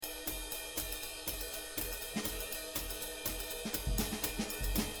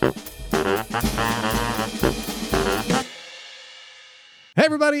Hey,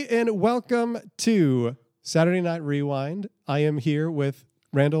 everybody, and welcome to Saturday Night Rewind. I am here with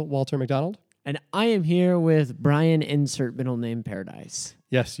Randall Walter McDonald. And I am here with Brian, insert middle name Paradise.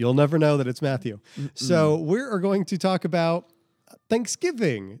 Yes, you'll never know that it's Matthew. So we are going to talk about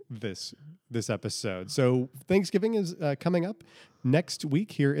Thanksgiving this episode. So Thanksgiving is coming up next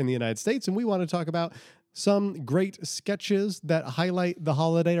week here in the United States, and we want to talk about some great sketches that highlight the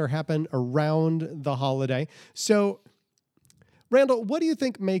holiday or happen around the holiday. So, Randall, what do you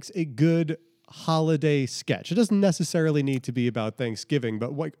think makes a good holiday sketch? It doesn't necessarily need to be about Thanksgiving,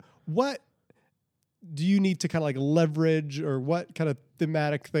 but what do you need to kind of like leverage, or what kind of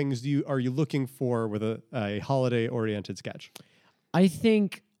thematic things are you looking for with a holiday-oriented sketch? I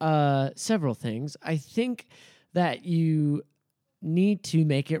think several things. I think that you need to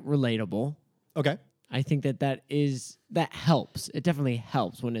make it relatable. Okay. I think that helps. It definitely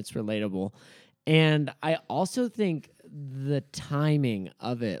helps when it's relatable. And I also think the timing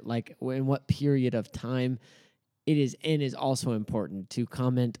of it, like in what period of time it is in, is also important. To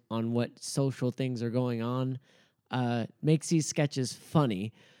comment on what social things are going on makes these sketches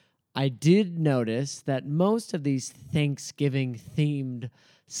funny. I did notice that most of these Thanksgiving-themed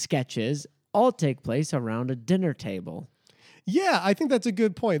sketches all take place around a dinner table. Yeah, I think that's a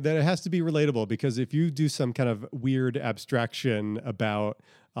good point, that it has to be relatable, because if you do some kind of weird abstraction about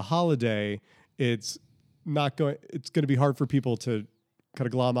a holiday, it's going to be hard for people to kind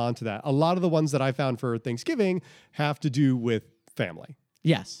of glom onto that. A lot of the ones that I found for Thanksgiving have to do with family.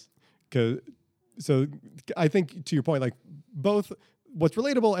 Yes. So I think, to your point, like both what's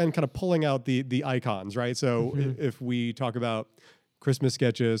relatable and kind of pulling out the icons, right? So if we talk about Christmas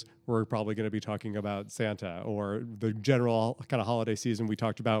sketches, we're probably going to be talking about Santa, or the general kind of holiday season we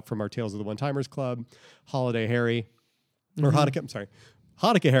talked about from our Tales of the One-Timers Club, Holiday Harry, or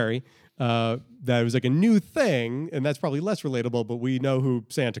Hanukkah Harry. That was like a new thing, and that's probably less relatable, but we know who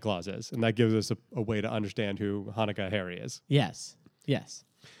Santa Claus is, and that gives us a way to understand who Hanukkah Harry is. Yes.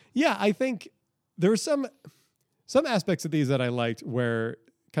 Yeah, I think there were some aspects of these that I liked, where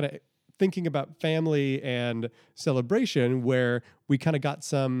kind of thinking about family and celebration, where we kind of got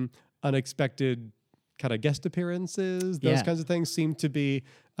some unexpected kind of guest appearances. Those kinds of things seem to be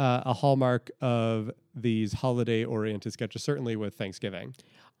a hallmark of these holiday-oriented sketches, certainly with Thanksgiving.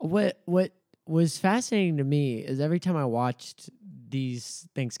 What was fascinating to me is every time I watched these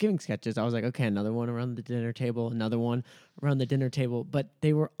Thanksgiving sketches, I was like, okay, another one around the dinner table, another one around the dinner table, but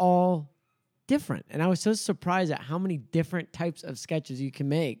they were all different. And I was so surprised at how many different types of sketches you can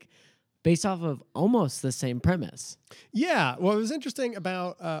make based off of almost the same premise. Yeah. Well, it was interesting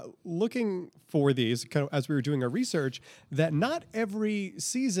about looking for these, kind of as we were doing our research, that not every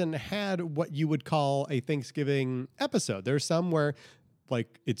season had what you would call a Thanksgiving episode. There's some where,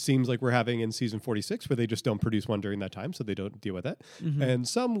 like, it seems like we're having in season 46, where they just don't produce one during that time, so they don't deal with it. And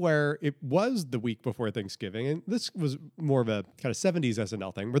some where it was the week before Thanksgiving, and this was more of a kind of 70s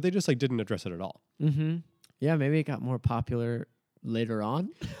SNL thing, where they just like didn't address it at all. Yeah, maybe it got more popular later on.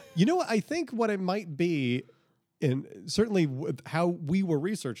 You know what? I think what it might be, and certainly how we were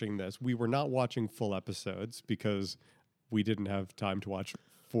researching this, we were not watching full episodes because we didn't have time to watch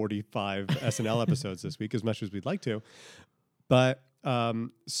 45 SNL episodes this week, as much as we'd like to. But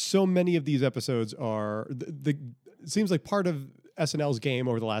so many of these episodes are, it seems like part of SNL's game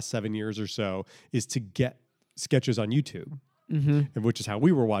over the last 7 years or so is to get sketches on YouTube. And which is how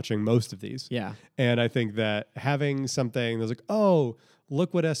we were watching most of these. Yeah. And I think that having something that's like, oh,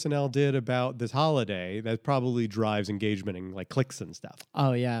 look what SNL did about this holiday, that probably drives engagement and like clicks and stuff.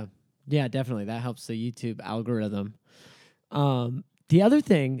 Oh, yeah. Yeah, definitely. That helps the YouTube algorithm. The other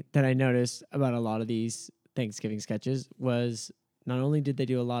thing that I noticed about a lot of these Thanksgiving sketches was not only did they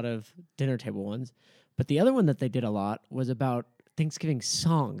do a lot of dinner table ones, but the other one that they did a lot was about Thanksgiving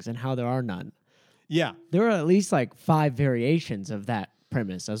songs and how there are none. Yeah. There are at least like 5 variations of that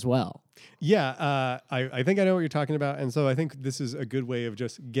premise as well. Yeah, I think I know what you're talking about. And so I think this is a good way of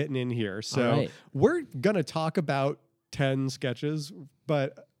just getting in here. So we're going to talk about 10 sketches,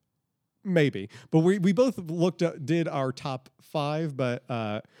 but maybe. But we both did our top 5,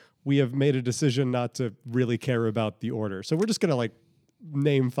 but we have made a decision not to really care about the order. So we're just going to like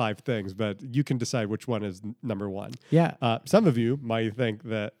name 5 things, but you can decide which one is number 1. Yeah. Some of you might think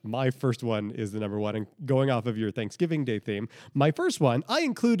that my first one is the number 1, and going off of your Thanksgiving Day theme, my first one, I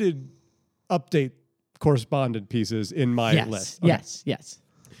included update correspondent pieces in my list. Okay. Yes.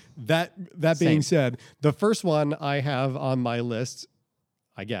 That being said, the first one I have on my list,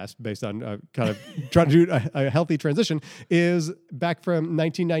 I guess, based on kind of trying to do a healthy transition, is back from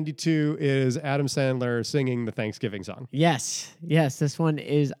 1992, is Adam Sandler singing the Thanksgiving song. Yes, this one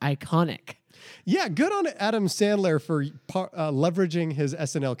is iconic. Yeah, good on Adam Sandler for leveraging his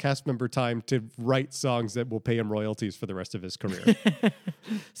SNL cast member time to write songs that will pay him royalties for the rest of his career.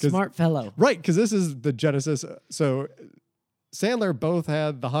 Smart fellow. Right, because this is the genesis. So Sandler both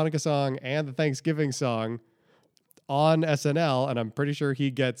had the Hanukkah song and the Thanksgiving song on SNL, and I'm pretty sure he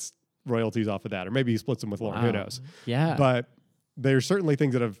gets royalties off of that, or maybe he splits them with Lauren. Who knows? Yeah. But there's certainly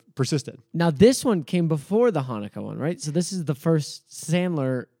things that have persisted. Now, this one came before the Hanukkah one, right? So this is the first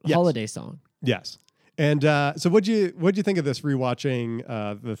Sandler holiday song. Yes. And so what'd you think of this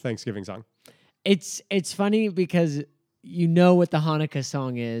rewatching the Thanksgiving song? It's funny because you know what the Hanukkah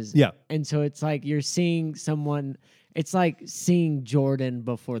song is. Yeah. And so it's like you're seeing someone, it's like seeing Jordan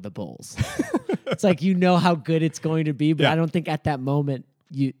before the Bulls. It's like you know how good it's going to be, but I don't think at that moment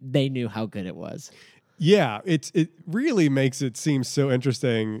they knew how good it was. Yeah, it really makes it seem so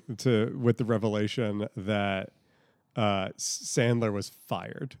interesting with the revelation that Sandler was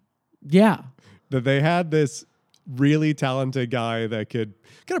fired. Yeah. That they had this really talented guy that could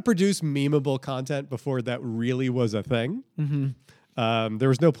kind of produce memeable content before that really was a thing. Mm-hmm. There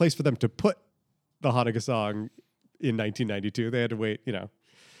was no place for them to put the Hanukkah song in 1992. They had to wait,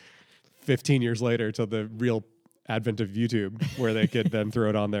 15 years later till the real advent of YouTube, where they could then throw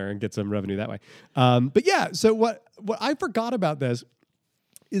it on there and get some revenue that way. But yeah, so what I forgot about this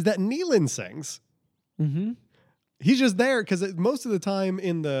is that Nealon sings. Mm-hmm. He's just there because most of the time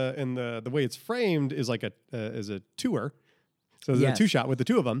in the way it's framed is like a tour. So there's a two shot with the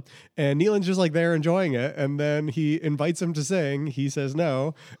two of them, and Nealon's just like there enjoying it, and then he invites him to sing. He says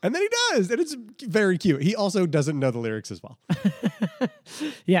no, and then he does, and it's very cute. He also doesn't know the lyrics as well.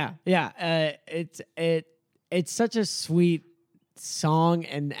 Yeah. It's such a sweet song,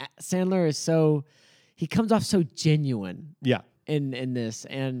 and Sandler is he comes off so genuine. Yeah. In this,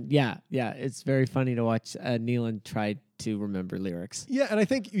 and it's very funny to watch Nealon try to remember lyrics. Yeah, and I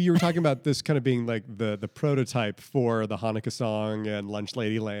think you were talking about this kind of being like the prototype for the Hanukkah song and Lunch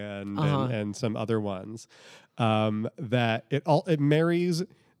Ladyland and some other ones. That it marries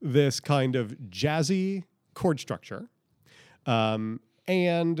this kind of jazzy chord structure,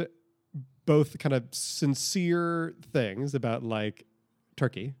 and both kind of sincere things about like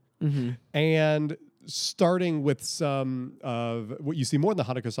turkey, and starting with some of what you see more in the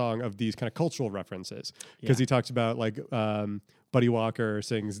Hanukkah song of these kind of cultural references, because he talks about like Buddy Walker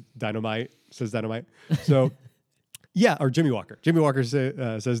says dynamite. So or Jimmy Walker. Jimmy Walker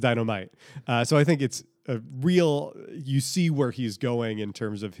says dynamite. So I think it's a real, you see where he's going in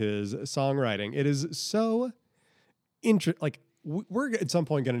terms of his songwriting. It is so like we're at some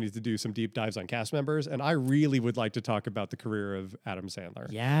point going to need to do some deep dives on cast members, and I really would like to talk about the career of Adam Sandler.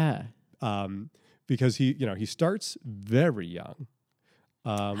 Yeah. Because he starts very young.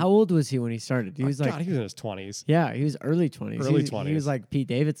 How old was he when he started? He was he was in his 20s. Yeah, he was early 20s. Early 20s. He was like Pete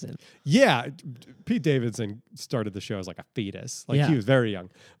Davidson. Yeah, Pete Davidson started the show as like a fetus. Like he was very young.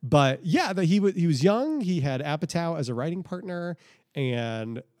 But yeah, he was young. He had Apatow as a writing partner,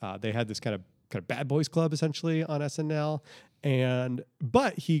 and they had this kind of bad boys club essentially on SNL.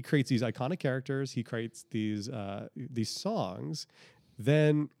 But he creates these iconic characters. He creates these songs.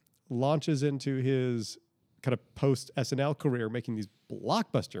 Then launches into his kind of post SNL career, making these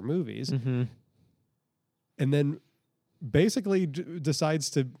blockbuster movies, and then basically decides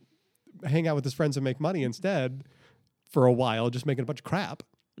to hang out with his friends and make money instead for a while, just making a bunch of crap.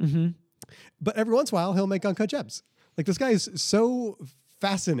 But every once in a while, he'll make Uncut Gems. Like, this guy is so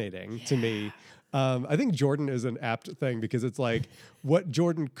fascinating to me. I think Jordan is an apt thing, because it's like what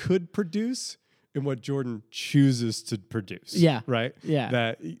Jordan could produce and what Jordan chooses to produce. Yeah. Right? Yeah.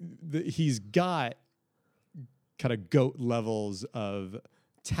 That he's got kind of GOAT levels of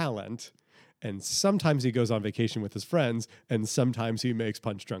talent, and sometimes he goes on vacation with his friends, and sometimes he makes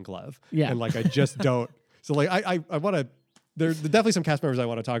Punch Drunk Love. Yeah. And like, I just don't. So like, I want to, there's definitely some cast members I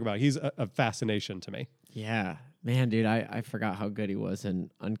want to talk about. He's a fascination to me. Yeah. Man, dude, I forgot how good he was in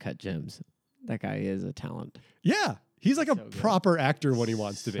Uncut Gems. That guy is a talent. Yeah. He's like a proper actor when he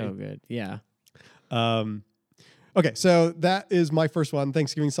wants to be. So good. Yeah. Okay, so that is my first one.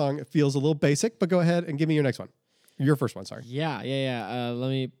 Thanksgiving song. It feels a little basic, but go ahead and give me your next one. Your first one, sorry. Yeah. Let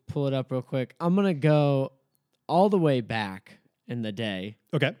me pull it up real quick. I'm going to go all the way back in the day.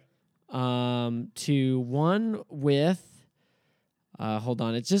 Okay. To one with, hold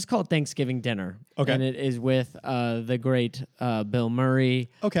on, it's just called Thanksgiving Dinner. Okay. And it is with the great Bill Murray,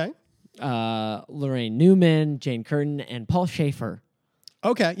 Okay. Lorraine Newman, Jane Curtin, and Paul Schaefer.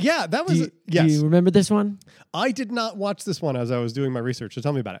 Okay. Yeah, that was, Do yes. you remember this one? I did not watch this one as I was doing my research, so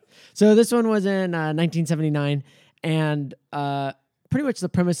tell me about it. So this one was in 1979, and pretty much the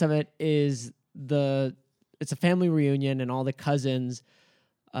premise of it is it's a family reunion, and all the cousins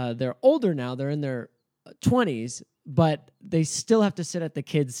they're older now. They're in their 20s, but they still have to sit at the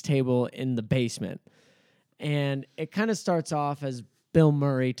kids' table in the basement. And it kind of starts off as Bill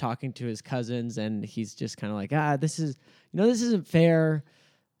Murray talking to his cousins, and he's just kind of like, this isn't fair.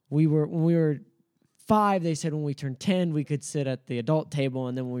 When we were 5, they said when we turned 10, we could sit at the adult table.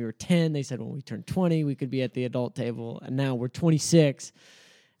 And then when we were 10, they said when we turned 20, we could be at the adult table. And now we're 26.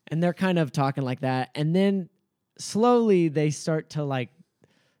 And they're kind of talking like that. And then slowly they start to like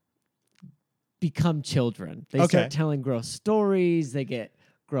become children. They start telling gross stories. They get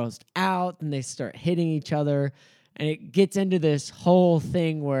grossed out and they start hitting each other. And it gets into this whole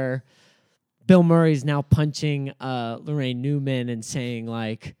thing where Bill Murray's now punching Lorraine Newman and saying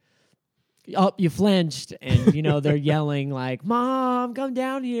like, "Oh, you flinched," and they're yelling like, "Mom, come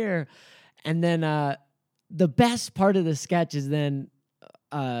down here!" And then the best part of the sketch is then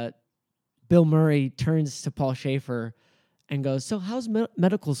Bill Murray turns to Paul Schaefer and goes, "So how's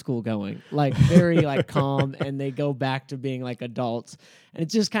medical school going?" Like very like calm, and they go back to being like adults. And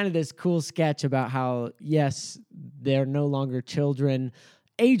it's just kind of this cool sketch about how yes, they're no longer children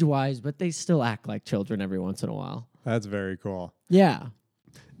age-wise, but they still act like children every once in a while. That's very cool. Yeah.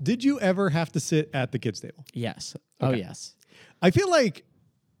 Did you ever have to sit at the kids' table? Yes. Okay. Oh, yes. I feel like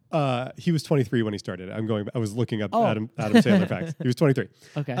he was 23 when he started. I was looking up Adam Sandler facts. He was 23.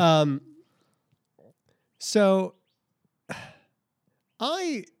 Okay. So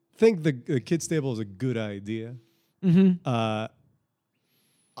I think the kids' table is a good idea. Mm-hmm.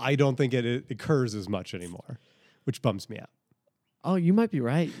 I don't think it occurs as much anymore, which bums me out. Oh, you might be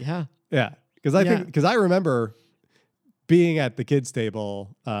right. Yeah. Yeah, because I remember being at the kids'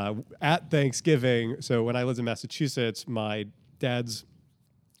 table at Thanksgiving. So when I lived in Massachusetts, my dad's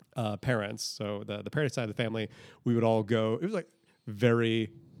parents, so the parents side of the family, we would all go. It was like very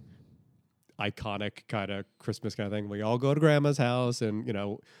iconic kind of Christmas kind of thing. We all go to grandma's house and,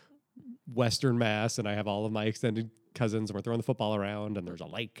 Western Mass, and I have all of my extended cousins, and we're throwing the football around, and there's a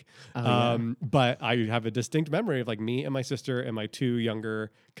lake. But I have a distinct memory of like me and my sister and my 2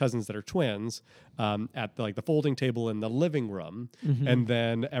 younger cousins that are twins at the folding table in the living room, and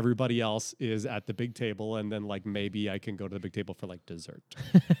then everybody else is at the big table, and then like maybe I can go to the big table for like dessert.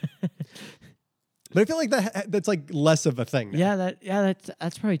 But I feel like that's like less of a thing now.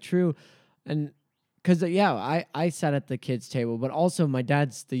 That's probably true. And because I sat at the kids' table, but also my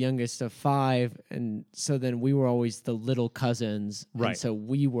dad's the youngest of 5, and so then we were always the little cousins, right? And so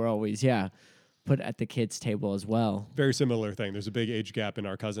we were always put at the kids' table as well. Very similar thing. There's a big age gap in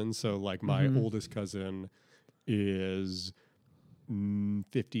our cousins. So like my oldest cousin is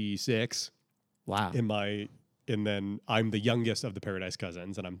 56. Wow. And then I'm the youngest of the Paradise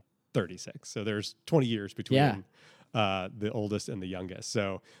cousins, and I'm 36. So there's 20 years between the oldest and the youngest.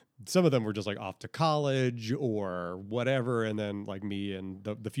 So some of them were just like off to college or whatever, and then like me and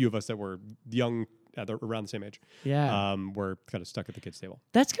the few of us that were young around the same age, were kind of stuck at the kids' table.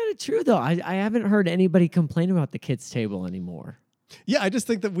 That's kind of true, though. I haven't heard anybody complain about the kids' table anymore. Yeah, I just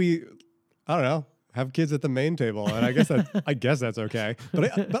think that I don't know, have kids at the main table, and I guess that's okay.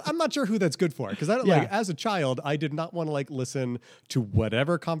 But I'm not sure who that's good for, because as a child, I did not want to like listen to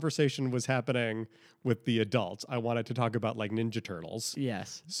whatever conversation was happening with the adults. I wanted to talk about like Ninja Turtles.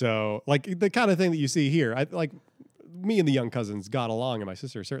 Yes. So like the kind of thing that you see here, I like me and the young cousins got along, and my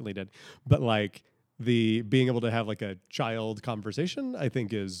sister certainly did. But like the being able to have like a child conversation, I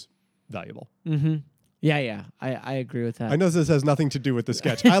think is valuable. Mm-hmm. Yeah. I agree with that. I know this has nothing to do with the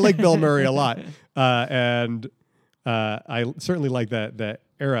sketch. I like Bill Murray a lot, and I certainly like that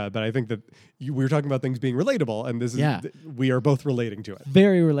era. But I think that we were talking about things being relatable, and this is we are both relating to it.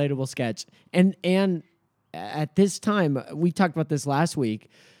 Very relatable sketch. And at this time, we talked about this last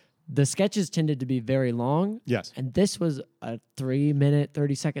week. The sketches tended to be very long. Yes. And this was a 3-minute,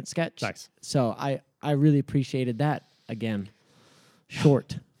 30-second sketch. Nice. So I really appreciated that. Again,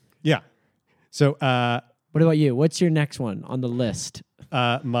 short. Yeah. So, what about you? What's your next one on the list?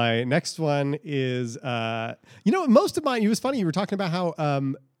 My next one is, most of mine, it was funny. You were talking about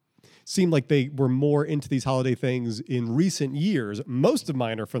how seemed like they were more into these holiday things in recent years. Most of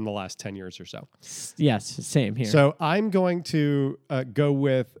mine are from the last 10 years or so. Yes, same here. So I'm going to go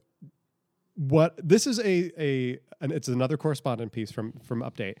with this is and it's another correspondent piece from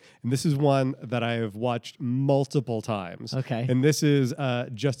Update, and this is one that I have watched multiple times. Okay. And this is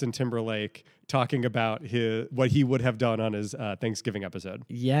Justin Timberlake talking about what he would have done on his Thanksgiving episode.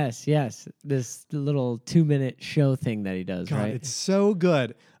 Yes. This little 2-minute show thing that he does, God, right? It's so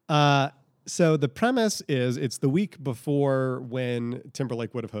good. So the premise is it's the week before when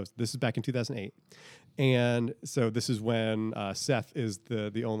Timberlake would have hosted. This is back in 2008. And so this is when Seth is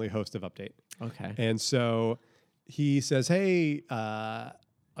the only host of Update. Okay. And so he says, hey,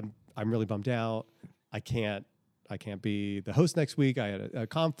 I'm really bummed out. I can't be the host next week. I had a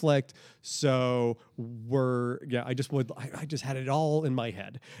conflict. So I just had it all in my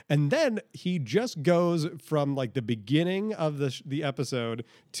head. And then he just goes from like the beginning of the episode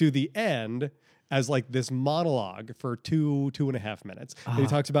to the end as like this monologue for 2.5 minutes. And he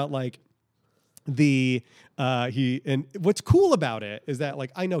talks about like and what's cool about it is that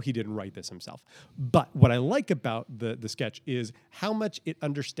like I know he didn't write this himself, but what I like about the sketch is how much it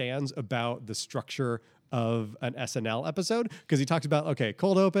understands about the structure of an SNL episode, because he talks about, okay,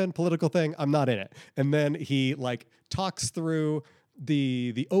 cold open, political thing, I'm not in it. And then he like talks through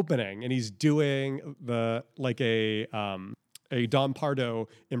the opening and he's doing a Don Pardo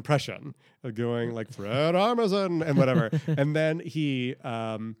impression of going like Fred Armisen and whatever. And then he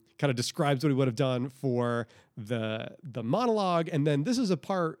kind of describes what he would have done for the monologue. And then this is a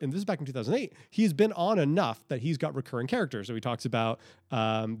part, and this is back in 2008, he's been on enough that he's got recurring characters. So he talks about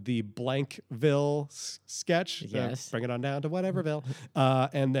the Blankville sketch. Yes. Bring it on down to whateverville.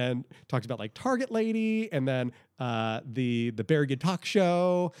 And then talks about like Target Lady, and then the Barry Good Talk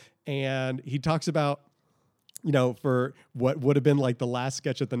Show. And he talks about, for what would have been like the last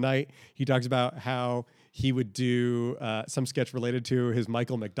sketch of the night, he talks about how he would do some sketch related to his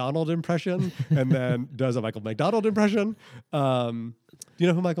Michael McDonald impression, and then does a Michael McDonald impression. Do you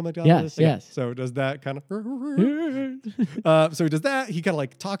know who Michael McDonald is? Yes. So does that kind of... so he does that. He kind of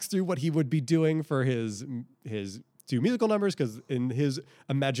like talks through what he would be doing for his two musical numbers, because in his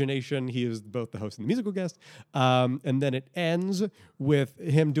imagination, he is both the host and the musical guest. And then it ends with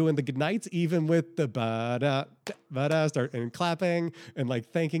him doing the goodnights, even with the ba-da, ba-da, start and clapping and like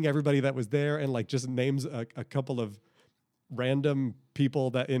thanking everybody that was there, and like just names a couple of random people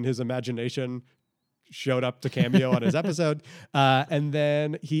that in his imagination showed up to cameo on his episode. And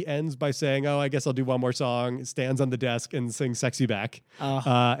then he ends by saying, I guess I'll do one more song, stands on the desk and sings Sexy Back.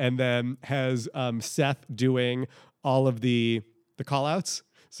 And then has Seth doing all of the call outs.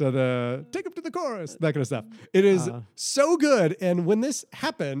 So the take up to the chorus, that kind of stuff. It is so good. And when this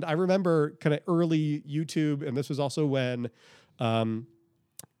happened, I remember kind of early YouTube, and this was also when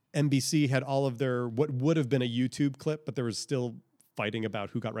NBC had all of their, what would have been a YouTube clip, but there was still fighting about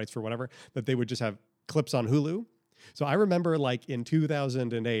who got rights for whatever, that they would just have clips on Hulu. So I remember like in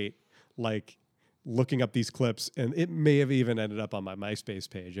 2008, like looking up these clips, and it may have even ended up on my MySpace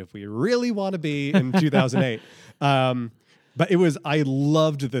page if we really want to be in 2008. But I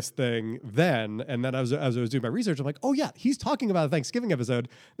loved this thing then. And then as I was doing my research, I'm like, oh yeah, he's talking about a Thanksgiving episode.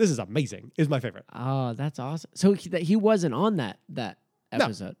 This is amazing. It's my favorite. Oh, that's awesome. So he wasn't on that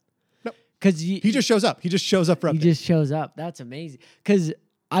episode. No. Because he just shows up. He just shows up for updates. He just shows up. That's amazing. Because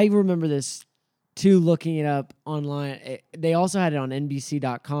I remember this too, looking it up online. They also had it on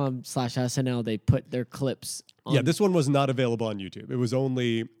NBC.com/SNL. They put their clips on. Yeah, this one was not available on YouTube. It was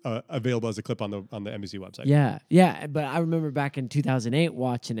only available as a clip on the NBC website. Yeah. But I remember back in 2008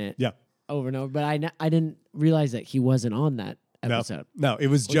 watching it over and over. But I didn't realize that he wasn't on that episode. No, it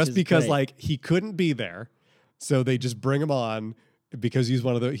was just because like he couldn't be there. So they just bring him on because he's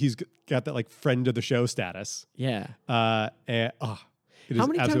he's got that like friend of the show status. Yeah. How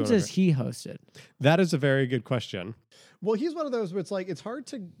many times has he hosted? That is a very good question. Well, he's one of those where it's like, it's hard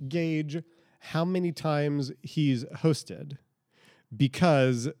to gauge how many times he's hosted,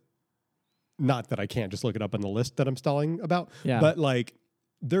 because not that I can't just look it up on the list that I'm stalling about, but like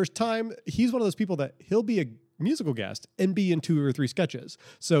there's time, he's one of those people that he'll be a musical guest and be in 2 or 3 sketches.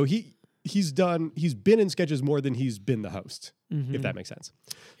 So he's been in sketches more than he's been the host, if that makes sense.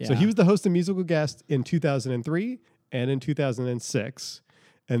 Yeah. So he was the host and musical guest in 2003 and in 2006,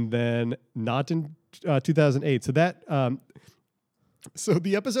 and then not in 2008. So that, so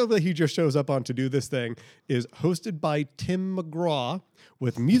the episode that he just shows up on to do this thing is hosted by Tim McGraw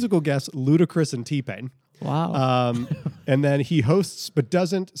with musical guests Ludacris and T-Pain. Wow. And then he hosts but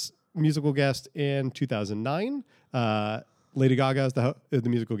doesn't musical guest in 2009. Lady Gaga is the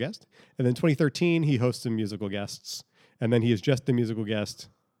musical guest. And then 2013, he hosts some musical guests. And then he is just the musical guest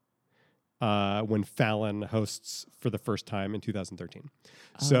when Fallon hosts for the first time in 2013.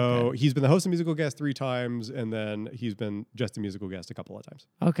 So he's been the host and musical guest 3 times, and then he's been just a musical guest a couple of times.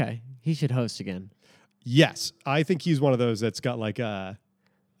 Okay. He should host again. Yes. I think he's one of those that's got like a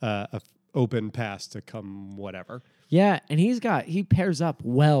open pass to come whatever. Yeah, and he pairs up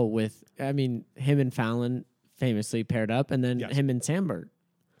well with, him and Fallon famously paired up, and then him and Sandberg.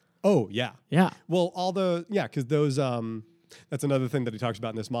 Oh, yeah. Yeah. Well, because those, that's another thing that he talks about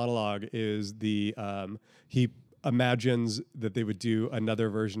in this monologue is he imagines that they would do another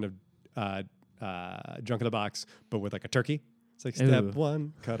version of Junk in the Box, but with like a turkey. It's like step Ooh.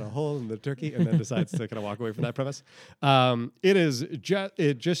 one, cut a hole in the turkey, and then decides to kind of walk away from that premise.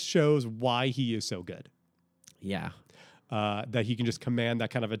 It just shows why he is so good. Yeah. That he can just command that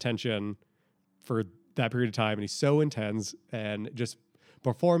kind of attention for that period of time, and he's so intense and just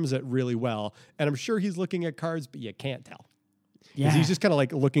performs it really well. And I'm sure he's looking at cards, but you can't tell. Yeah. He's just kind of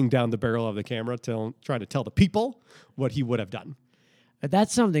like looking down the barrel of the camera, trying to tell the people what he would have done.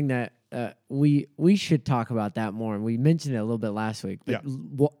 That's something that we should talk about that more. And we mentioned it a little bit last week. But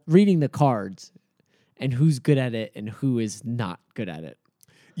reading the cards and who's good at it and who is not good at it.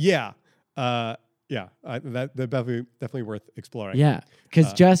 Yeah. That definitely worth exploring. Yeah,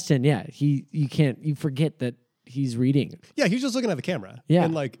 because Justin, you forget that he's reading. Yeah, he's just looking at the camera. Yeah.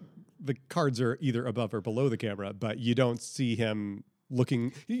 And like the cards are either above or below the camera, but you don't see him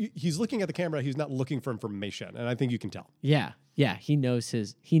looking. He's looking at the camera. He's not looking for information, and I think you can tell. Yeah, he knows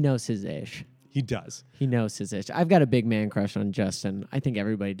his ish. He does. He knows his ish. I've got a big man crush on Justin. I think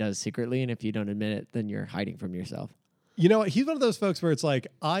everybody does secretly, and if you don't admit it, then you're hiding from yourself. You know, he's one of those folks where it's like,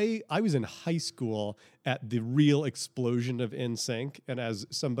 I was in high school at the real explosion of NSYNC, and as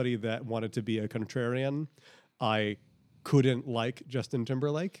somebody that wanted to be a contrarian, I couldn't like Justin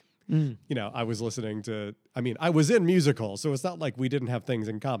Timberlake. You know, I was listening to, I was in musicals, so it's not like we didn't have things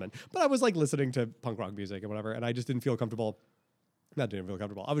in common, but I was like listening to punk rock music and whatever, and I just didn't feel comfortable.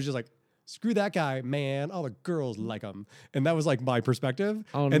 I was just like, screw that guy, man. All the girls like him. And that was like my perspective.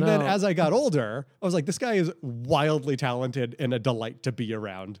 Then as I got older, I was like, this guy is wildly talented and a delight to be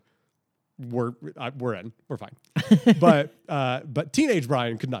around. We're in. We're fine. But teenage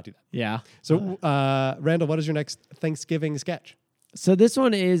Brian could not do that. Yeah. So, Randall, what is your next Thanksgiving sketch? So this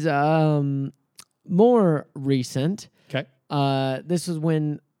one is more recent. Okay. This was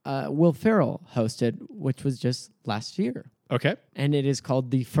when Will Ferrell hosted, which was just last year. Okay. And it is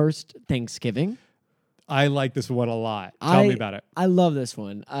called The First Thanksgiving. I like this one a lot. Tell me about it. I love this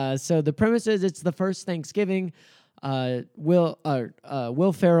one. So the premise is it's the first Thanksgiving.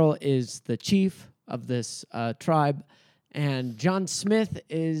 Will Ferrell is the chief of this tribe, and John Smith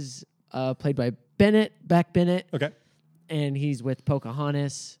is played by Beck Bennett. Okay. And he's with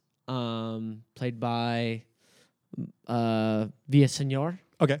Pocahontas, played by Villaseñor.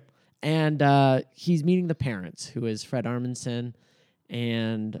 Okay. And he's meeting the parents, who is Fred Armisen,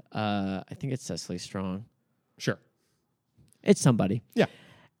 and I think it's Cecily Strong. Sure. It's somebody. Yeah.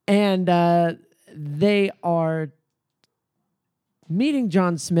 And they are meeting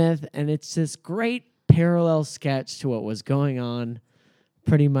John Smith, and it's this great parallel sketch to what was going on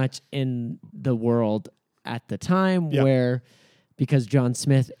pretty much in the world at the time, where because John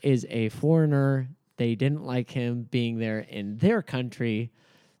Smith is a foreigner, they didn't like him being there in their country.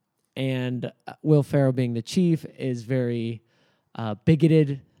 And Will Ferrell, being the chief, is very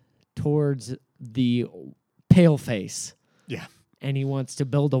bigoted towards the paleface. Yeah. And he wants to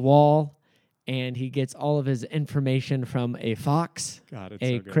build a wall, and he gets all of his information from a fox, God, it's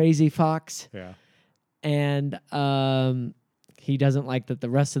a so good. crazy fox. Yeah. And he doesn't like that the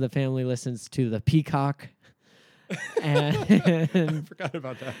rest of the family listens to the peacock. I And forgot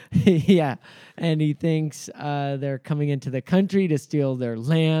about that. yeah, and he thinks they're coming into the country to steal their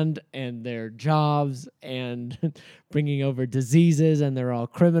land and their jobs and bringing over diseases, and they're all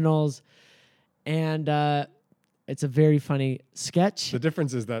criminals. And it's a very funny sketch. The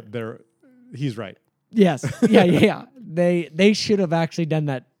difference is that he's right. Yes, yeah. They should have actually done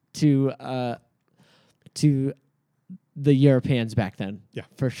that to the Europeans back then. Yeah,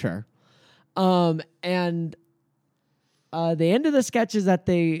 for sure. And the end of the sketch is that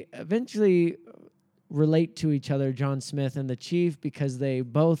they eventually relate to each other, John Smith and the chief, because they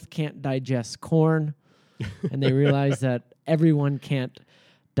both can't digest corn, and they realize that everyone can't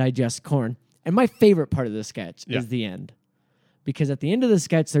digest corn. And my favorite part of the sketch is the end, because at the end of the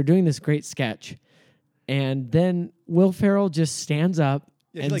sketch, they're doing this great sketch, and then Will Ferrell just stands up.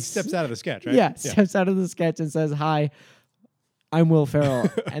 Yeah, and he steps out of the sketch, right? Yeah, steps out of the sketch and says, "Hi, I'm Will Ferrell."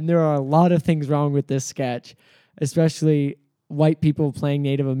 And there are a lot of things wrong with this sketch, especially white people playing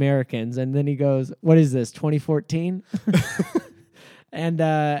Native Americans. And then he goes, "What is this, 2014?" and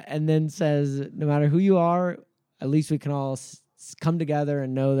then says, "No matter who you are, at least we can all come together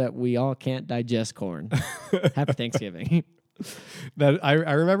and know that we all can't digest corn." Happy Thanksgiving. That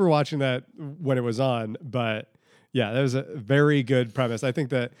I remember watching that when it was on, but yeah, that was a very good premise. I think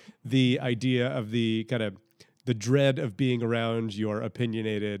that the idea of the kind of the dread of being around your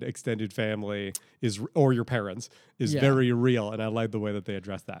opinionated extended family or your parents is very real, and I like the way that they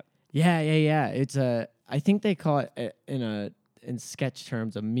address that. Yeah. It's I think they call it in sketch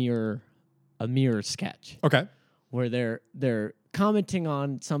terms a mirror sketch. Okay. Where they're commenting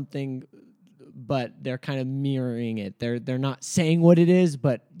on something but they're kind of mirroring it. They're not saying what it is,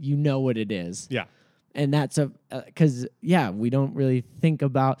 but you know what it is. Yeah. And that's because we don't really think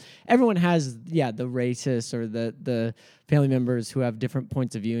about. Everyone has the racists or the family members who have different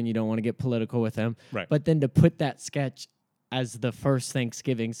points of view, and you don't want to get political with them. Right. But then to put that sketch as the first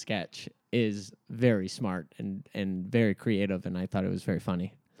Thanksgiving sketch is very smart and very creative, and I thought it was very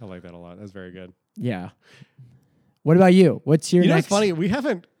funny. I like that a lot. That's very good. Yeah. What about you? What's your You know, next? it's funny. We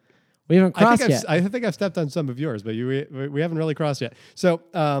haven't crossed yet. I think I've stepped on some of yours, but we haven't really crossed yet. So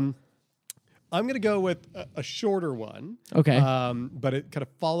I'm going to go with a shorter one. Okay. But it kind of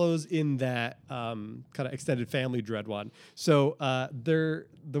follows in that kind of extended family dread one. So the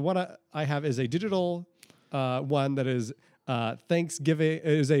one I have is a digital one that is Thanksgiving. It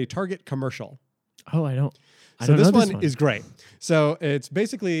is a Target commercial. Oh, I don't. So this one is great. So it's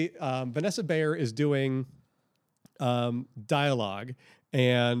basically Vanessa Bayer is doing dialogue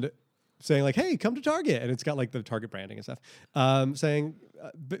and saying like, "Hey, come to Target," and it's got like the Target branding and stuff. Saying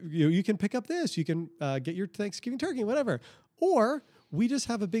you can pick up this, you can get your Thanksgiving turkey, whatever, or we just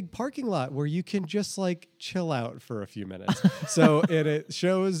have a big parking lot where you can just like chill out for a few minutes. So it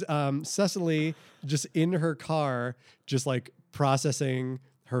shows Cecily just in her car, just like processing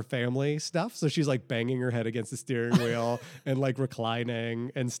her family stuff. So she's like banging her head against the steering wheel and like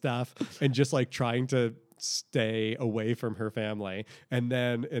reclining and stuff, and just like trying to stay away from her family. And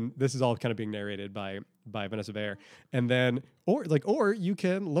this is all kind of being narrated by Vanessa Bayer. And then, or you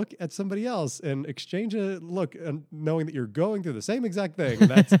can look at somebody else and exchange a look, and knowing that you're going through the same exact thing.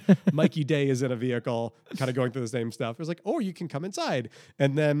 And that's Mikey Day is in a vehicle, kind of going through the same stuff. It was like, or you can come inside.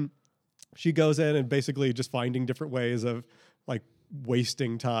 And then she goes in and basically just finding different ways of like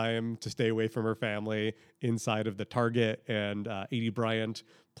wasting time to stay away from her family inside of the Target. And Edie Bryant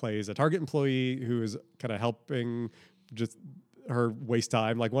plays a Target employee who is kind of helping just her waste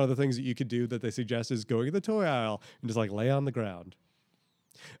time. Like one of the things that you could do that they suggest is going to the toy aisle and just like lay on the ground.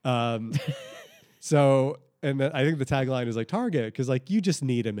 So, and then I think the tagline is like Target, because like you just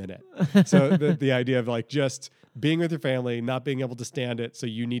need a minute. So the idea of like just being with your family, not being able to stand it, so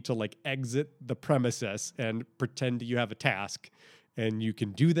you need to like exit the premises and pretend that you have a task, and you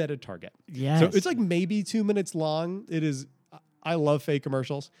can do that at Target. Yes. So it's like maybe 2 minutes long. It is. I love fake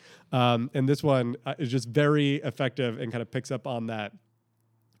commercials. And this one is just very effective and kind of picks up on that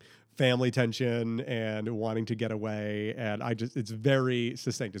family tension and wanting to get away. And it's very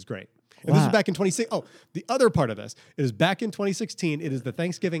succinct. It's great. And this is back in 2016. Oh, the other part of this is back in 2016. It is the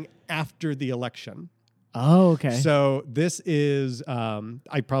Thanksgiving after the election. Oh, okay. So this is,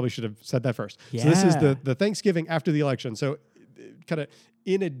 I probably should have said that first. Yeah. So this is the Thanksgiving after the election. So kind of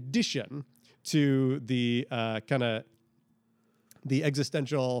in addition to the kind of the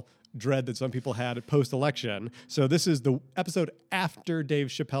existential dread that some people had post-election. So this is the episode after Dave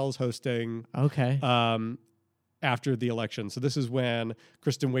Chappelle's hosting. Okay. After the election. So this is when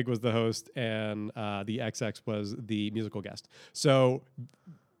Kristen Wiig was the host and the XX was the musical guest. So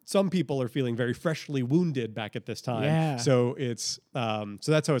some people are feeling very freshly wounded back at this time. Yeah. So it's so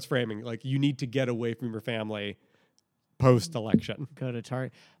that's how it's framing. Like you need to get away from your family post-election. Go to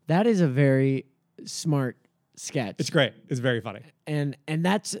Target. That is a very smart sketch. It's great. It's very funny. And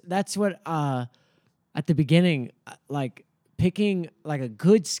that's what at the beginning, like picking like a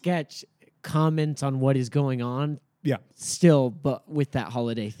good sketch comments on what is going on. Yeah. Still, but with that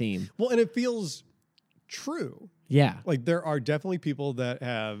holiday theme. Well, and it feels true. Yeah. Like there are definitely people that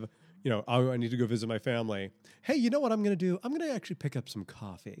have, I need to go visit my family. Hey, you know what I'm going to do? I'm going to actually pick up some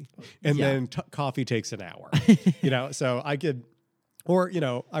coffee. And then coffee takes an hour. So I could, or,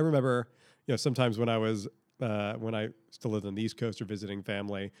 I remember, sometimes when I was, when I still lived on the East Coast or visiting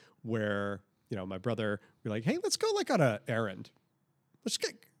family where, my brother would be like, hey, let's go like on an errand.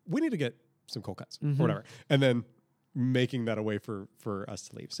 We need to get some cold cuts or whatever. And then making that a way for us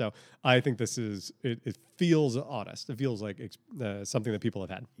to leave. So I think this is, it feels honest. It feels like something that people have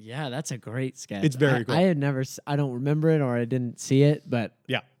had. Yeah, that's a great sketch. It's very cool. I had never, I don't remember it or I didn't see it, but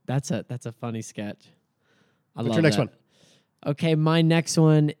yeah, that's a funny sketch. What's your next one? Okay, my next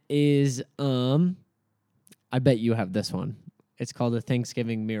one is, I bet you have this one. It's called The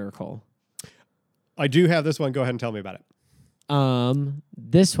Thanksgiving Miracle. I do have this one. Go ahead and tell me about it.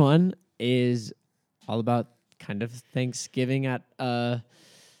 This one is all about kind of Thanksgiving at this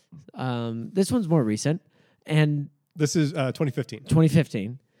one's more recent, and this is 2015.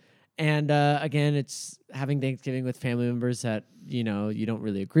 2015. And again, it's having Thanksgiving with family members that you don't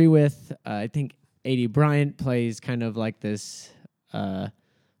really agree with. I think Edie Bryant plays kind of like this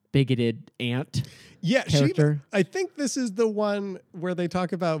bigoted aunt. Yeah, character. I think this is the one where they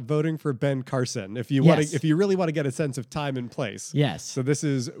talk about voting for Ben Carson. If you want to, if you really want to get a sense of time and place. Yes. So this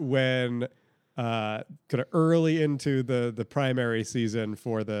is when kind of early into the primary season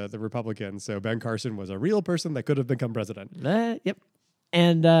for the Republicans. So Ben Carson was a real person that could have become president. Yep.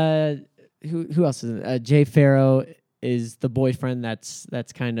 And who else is it? Jay Farrow is the boyfriend that's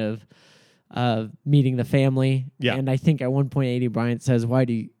kind of meeting the family. Yeah. And I think at one point, A.D. Bryant says, "Why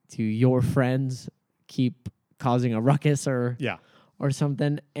do your friends keep causing a ruckus or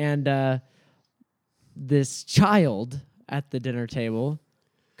something?" And this child at the dinner table,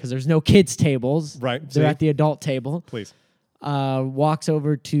 because there's no kids' tables, Right. they're at the adult table. Please. Walks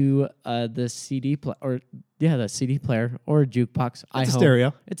over to the CD the CD player or a jukebox. It's a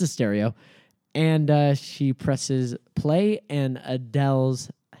stereo. It's a stereo, and she presses play, and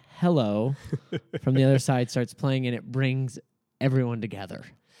Adele's "Hello" from the other side starts playing, and it brings everyone together.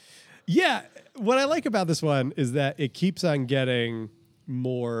 Yeah, what I like about this one is that it keeps on getting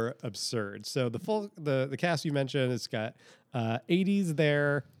more absurd. So the cast you mentioned, it's got 80s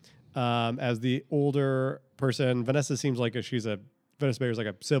there as the older person. Vanessa seems like Vanessa Bayer's like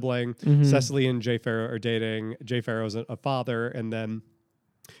a sibling. Cecily and Jay Farrow are dating. Jay Farrow's a father, and then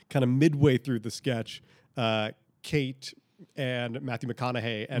kind of midway through the sketch, Kate and Matthew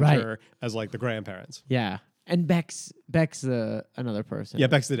McConaughey enter as like the grandparents. Yeah. And Beck's another person. Yeah,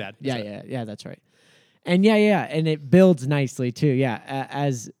 Beck's the dad. Yeah, that's right. And and it builds nicely too. Yeah,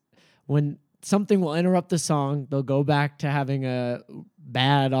 as when something will interrupt the song, they'll go back to having a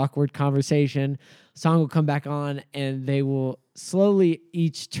bad, awkward conversation. Song will come back on, and they will slowly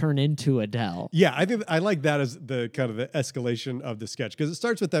each turn into Adele. Yeah, I think I like that as the kind of the escalation of the sketch, because it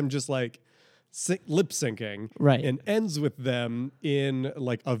starts with them just like lip syncing, right, and ends with them in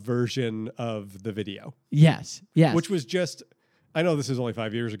like a version of the video. Yes, which was just, I know this is only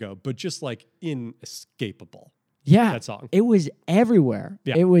 5 years ago, but just like inescapable. Yeah, that song. It was everywhere.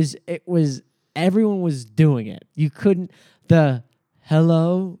 Yeah. It was everyone was doing it. You couldn't. The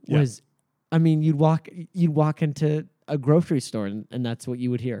hello was. I mean, you'd walk into a grocery store and that's what you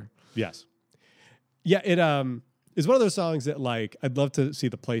would hear. Yes. Yeah, it is one of those songs that like I'd love to see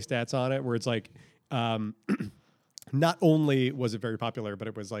the play stats on it, where it's like not only was it very popular, but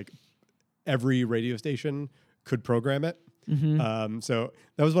it was like every radio station could program it. So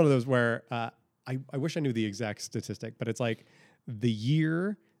that was one of those where I wish I knew the exact statistic, but it's like the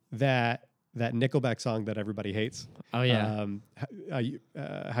year that Nickelback song that everybody hates. Oh yeah.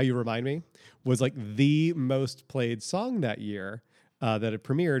 How You Remind Me was like the most played song that year that it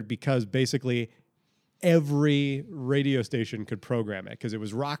premiered, because basically every radio station could program it, because it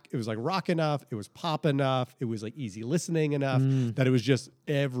was rock. It was like rock enough. It was pop enough. It was like easy listening enough that it was just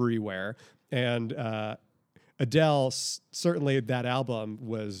everywhere. And Adele, certainly that album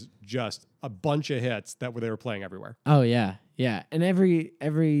was just a bunch of hits that they were playing everywhere. Oh yeah. And every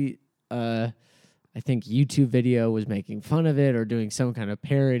I think YouTube video was making fun of it or doing some kind of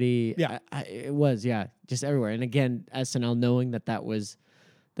parody. Yeah. It was, just everywhere. And again, SNL knowing that was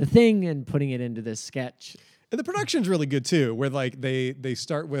the thing and putting it into this sketch. And the production's really good too, where like they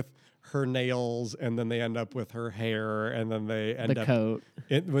start with her nails, and then they end up with her hair, and then they end up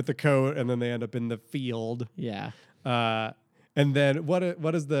with the coat, and then they end up in the field. Yeah. And then what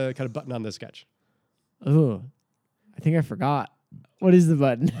is the kind of button on this sketch? Oh, I think I forgot. What is the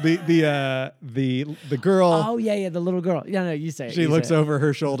button? The girl. Oh yeah, the little girl. Yeah, no, you say it. She looks over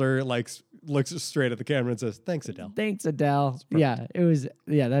her shoulder, like looks straight at the camera and says, "Thanks, Adele." Thanks, Adele. Yeah, it was.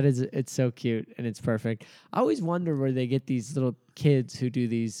 Yeah, it's so cute and it's perfect. I always wonder where they get these little kids who do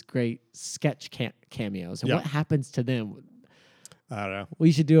these great sketch cameos, and what happens to them. I don't know.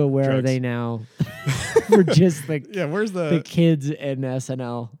 We should do a "Where Are They Now" for just the where's the kids in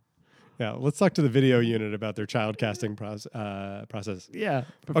SNL. Yeah, let's talk to the video unit about their child casting process. Yeah,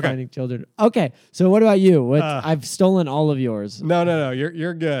 for finding children. Okay, so what about you? I've stolen all of yours. No,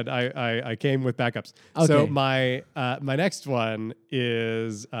 you're good. I came with backups. Okay. So my next one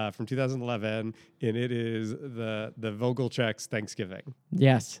is from 2011, and it is the Vogelchecks Thanksgiving.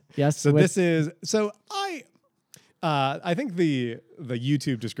 Yes. So I think the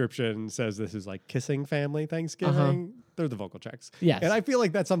YouTube description says this is like kissing family Thanksgiving. They're the Vogelchecks. Yes. And I feel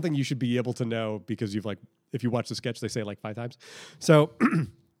like that's something you should be able to know, because if you watch the sketch, they say it like 5 times. So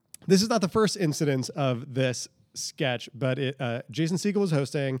this is not the first incidence of this sketch, but Jason Segel was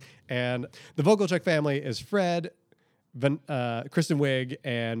hosting, and the Vogelcheck family is Fred, Kristen Wiig,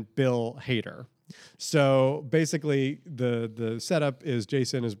 and Bill Hader. So basically, the setup is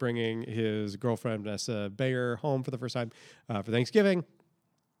Jason is bringing his girlfriend Vanessa Bayer home for the first time for Thanksgiving,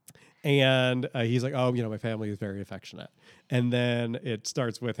 and he's like, "Oh, my family is very affectionate." And then it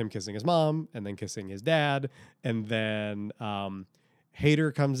starts with him kissing his mom, and then kissing his dad, and then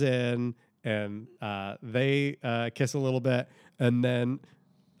Hader comes in, and they kiss a little bit, and then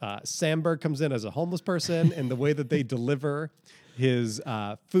Sandberg comes in as a homeless person, and the way that they deliver his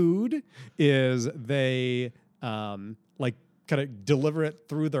food is they like kind of deliver it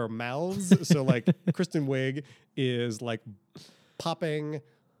through their mouths. So like Kristen Wiig is like popping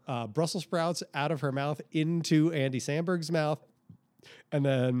Brussels sprouts out of her mouth into Andy Samberg's mouth, and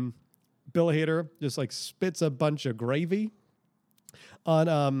then Bill Hader just like spits a bunch of gravy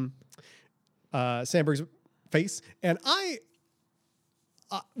on Samberg's face. And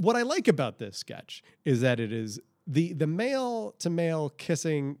what I like about this sketch is that it is the male to male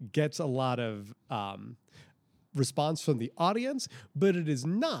kissing gets a lot of response from the audience, but it is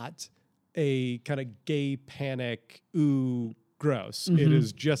not a kind of gay panic, ooh, gross. Mm-hmm. It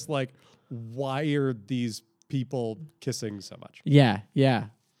is just like, why are these people kissing so much? Yeah, yeah.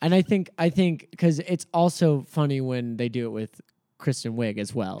 And I think because it's also funny when they do it with Kristen Wiig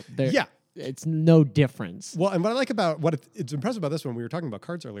as well. Yeah. It's no difference. Well, and what I like about it's impressive about this one, we were talking about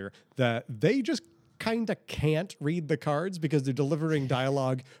cards earlier, that they just kind of can't read the cards because they're delivering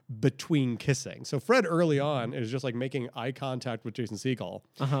dialogue between kissing. So Fred early on is just like making eye contact with Jason Segel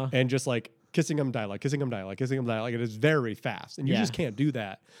and just like kissing him dialogue. It is very fast. And you just can't do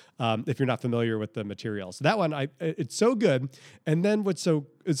that if you're not familiar with the material. So that one, it's so good. And then so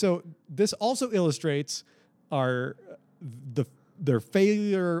this also illustrates their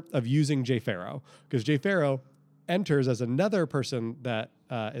failure of using Jay Pharoah, because Jay Pharoah enters as another person that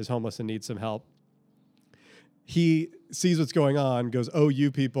is homeless and needs some help. He sees what's going on, goes, "Oh,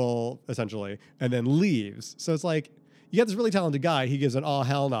 you people," essentially, and then leaves. So it's like, you got this really talented guy, he gives an "oh,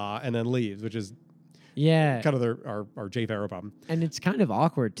 hell nah," and then leaves, which is kind of our Jay Pharoah problem. And it's kind of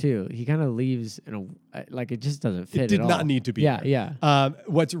awkward, too. He kind of leaves, like, it just doesn't fit at all. It did not need to be there. Yeah.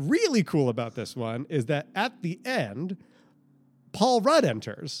 What's really cool about this one is that at the end, Paul Rudd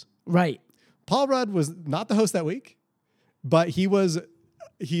enters. Right. Paul Rudd was not the host that week, but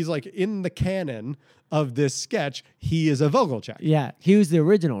he's like in the canon of this sketch. He is a Vogelcheck. Yeah. He was the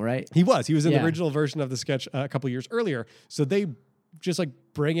original, right? He was in the original version of the sketch a couple years earlier. So they just like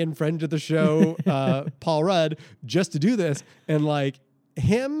bring in friend to the show, Paul Rudd, just to do this. And like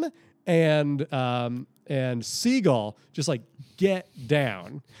him and Segel just like get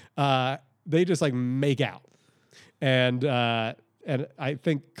down. They just like make out. And I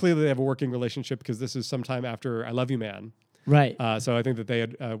think clearly they have a working relationship because this is sometime after I Love You, Man. Right. So I think that they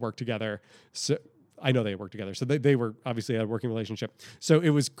had worked together. So I know they had worked together. So they were obviously a working relationship. So it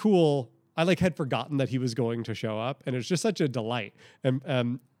was cool. I had forgotten that he was going to show up, and it was just such a delight.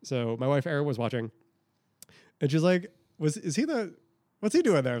 And so my wife Erin was watching, and she's like, what's he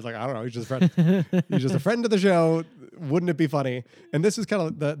doing there? I was like, I don't know. He's just a friend. He's just a friend of the show. Wouldn't it be funny? And this is kind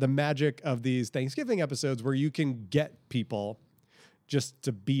of the magic of these Thanksgiving episodes where you can get people just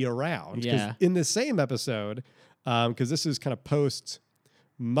to be around. Yeah. In the same episode, because this is kind of post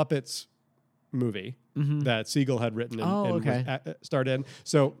Muppets movie that Segel had written and starred in.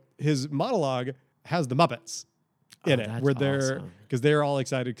 So his monologue has the Muppets in it, where because they're all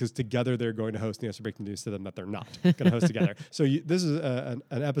excited because together they're going to host, and he has to break the news to them that they're not going to host together. So this is an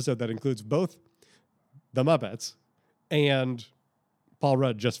episode that includes both the Muppets and Paul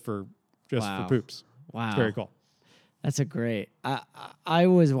Rudd just for poops. Wow, it's very cool. That's a great. I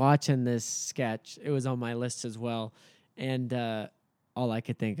was watching this sketch. It was on my list as well, and all I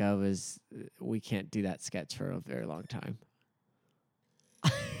could think of is we can't do that sketch for a very long time.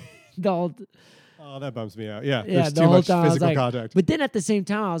 Oh, that bums me out. Yeah, there's too much physical contact. But then at the same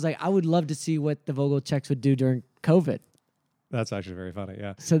time, I was like, I would love to see what the Vogelchecks would do during COVID. That's actually very funny,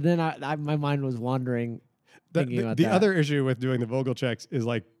 yeah. So then my mind was wandering thinking about that. The other issue with doing the Vogelchecks is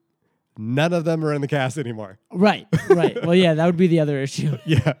like none of them are in the cast anymore. Right. Well, yeah, that would be the other issue.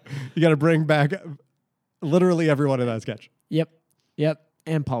 Yeah, you got to bring back literally everyone in that sketch. Yep,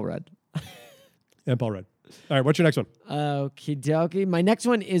 and Paul Rudd. All right, what's your next one? Okie dokie. My next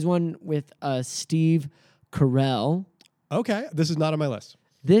one is one with Steve Carell. Okay, this is not on my list.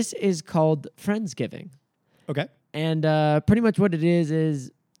 This is called Friendsgiving. Okay. And pretty much what it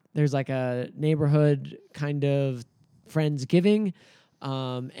is there's like a neighborhood kind of Friendsgiving,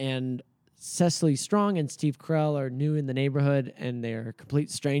 and Cecily Strong and Steve Carell are new in the neighborhood, and they're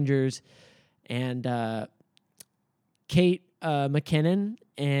complete strangers. And Kate McKinnon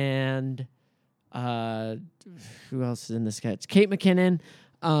and who else is in the sketch? Kate McKinnon,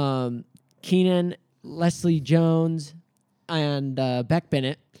 Keenan, Leslie Jones, and Beck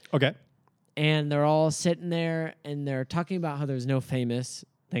Bennett. Okay. And they're all sitting there, and they're talking about how there's no famous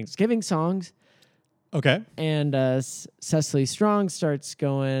Thanksgiving songs. Okay. And Cecily Strong starts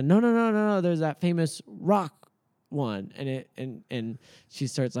going, no, there's that famous rock one. And she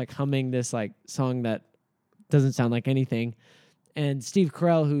starts like humming this like song that doesn't sound like anything. And Steve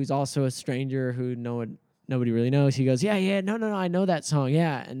Carell, who's also a stranger who nobody really knows, he goes, yeah, no, I know that song,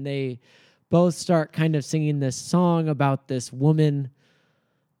 yeah. And they both start kind of singing this song about this woman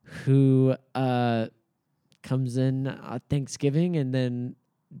who comes in at Thanksgiving and then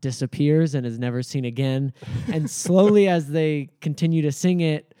disappears and is never seen again. And slowly, as they continue to sing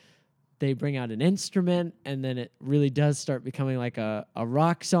it, they bring out an instrument, and then it really does start becoming like a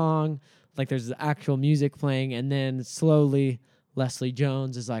rock song. Like there's actual music playing, and then slowly Leslie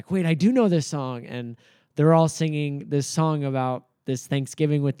Jones is like, wait, I do know this song. And they're all singing this song about this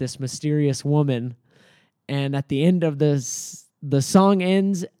Thanksgiving with this mysterious woman. And at the end of this, the song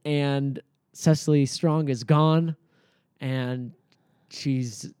ends, and Cecily Strong is gone, and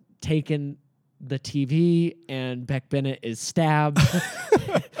she's taken the TV, and Beck Bennett is stabbed.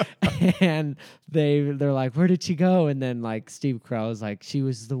 And they're like, where did she go? And then like Steve Carell is like, she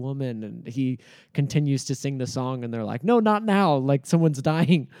was the woman. And he continues to sing the song, and they're like, no, not now. Like someone's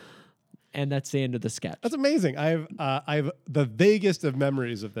dying. And that's the end of the sketch. That's amazing. I've the vaguest of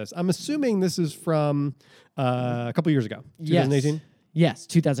memories of this. I'm assuming this is from a couple years ago, 2018. Yes,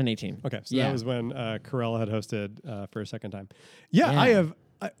 2018. Okay, so that was when Carell had hosted for a second time. Yeah, I have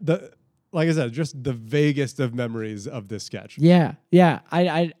like I said, just the vaguest of memories of this sketch. Yeah.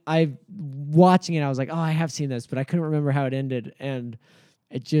 I watching it, I was like, oh, I have seen this, but I couldn't remember how it ended, and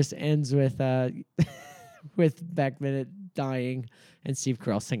it just ends with with Beck Bennett dying and Steve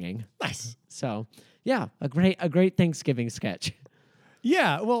Carell singing. Nice. So yeah, a great Thanksgiving sketch.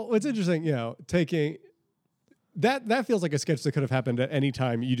 Yeah, well, it's interesting, taking that feels like a sketch that could have happened at any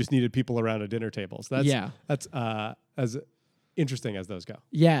time. You just needed people around a dinner table. So that's as interesting as those go.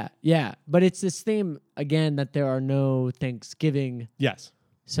 Yeah. But it's this theme again that there are no Thanksgiving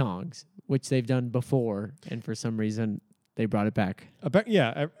songs, which they've done before, and for some reason they brought it back.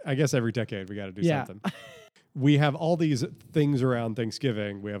 I guess every decade we got to do something. We have all these things around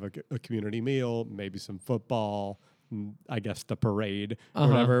Thanksgiving. We have a community meal, maybe some football, I guess the parade or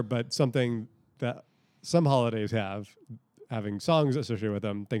whatever, but something that some holidays having songs associated with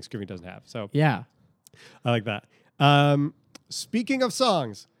them, Thanksgiving doesn't have. So yeah, I like that. Speaking of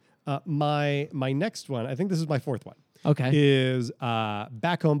songs, my next one, I think this is my fourth one. Okay, is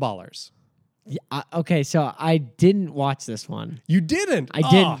Back Home Ballers. Yeah, okay, so I didn't watch this one. You didn't? I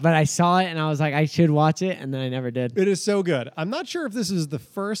didn't, but I saw it and I was like, I should watch it, and then I never did. It is so good. I'm not sure if this is the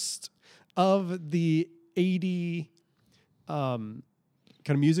first of the 80 kind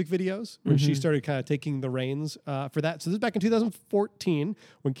of music videos when she started kind of taking the reins for that. So this is back in 2014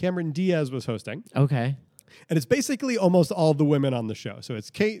 when Cameron Diaz was hosting. Okay. And it's basically almost all the women on the show. So it's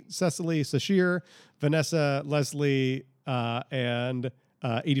Kate, Cecily, Sashir, Vanessa, Leslie, and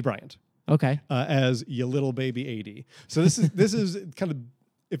Aidy Bryant. Okay. As your little baby Aidy. So this is kind of,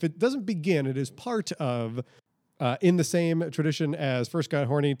 if it doesn't begin, it is part of in the same tradition as First Got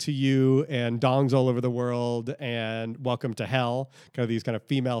Horny to You and Dongs All Over the World and Welcome to Hell, kind of these kind of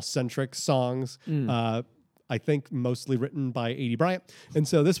female-centric songs. I think mostly written by Aidy Bryant. And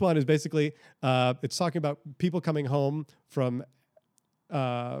so this one is basically, it's talking about people coming home to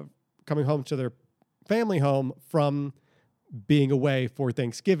their family home from being away for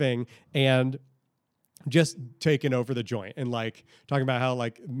Thanksgiving and just taking over the joint and like talking about how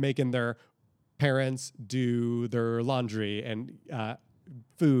like making their parents do their laundry and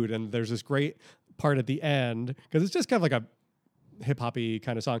food. And there's this great part at the end because it's just kind of like a hip-hoppy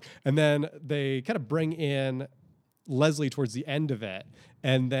kind of song. And then they kind of bring in Leslie towards the end of it.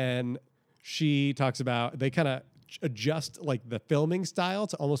 And then she talks about, they kind of adjust like the filming style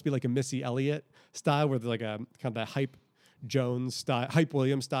to almost be like a Missy Elliott style where there's like a kind of that Hype Jones style, Hype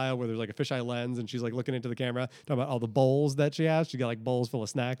Williams style, where there's like a fisheye lens and she's like looking into the camera, talking about all the bowls that she has. She got like bowls full of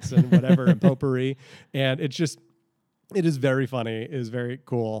snacks and whatever and potpourri. And it is very funny. It is very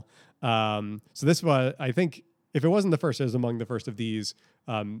cool. So this was, I think, if it wasn't the first, it was among the first of these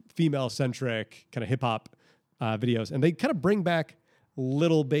female-centric kind of hip-hop videos. And they kind of bring back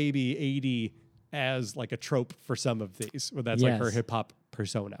little baby Aidy as like a trope for some of these. Where that's like her hip-hop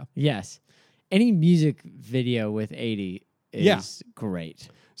persona. Yes. Any music video with Aidy is great.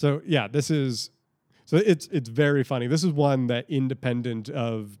 So yeah, it's very funny. This is one that, independent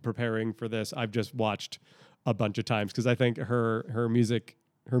of preparing for this, I've just watched a bunch of times because I think her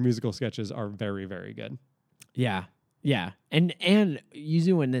musical sketches are very, very good. Yeah. And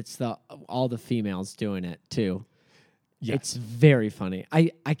usually when it's all the females doing it too. Yes. It's very funny.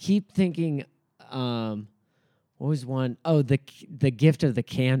 I keep thinking what was one? Oh, the Gift of the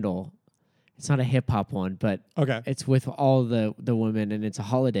Candle. It's not a hip hop one, but it's with all the women, and it's a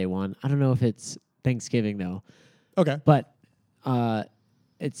holiday one. I don't know if it's Thanksgiving though. Okay. But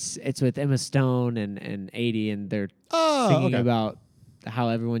it's with Emma Stone and 80, and they're Oh, singing okay. about how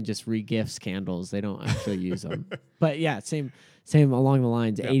everyone just regifts candles. They don't actually use them. But yeah, same along the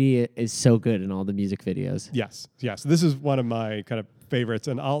lines. Yeah. 80 is so good in all the music videos. Yes. This is one of my kind of favorites,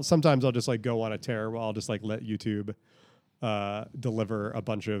 and sometimes I'll just like go on a tear where I'll just like let YouTube deliver a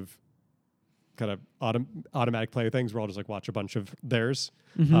bunch of kind of automatic play things where I'll just like watch a bunch of theirs.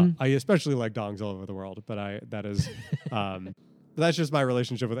 I especially like Dongs All Over the World, but that is that's just my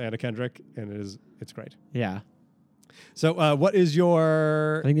relationship with Anna Kendrick, and it's great. Yeah. So what is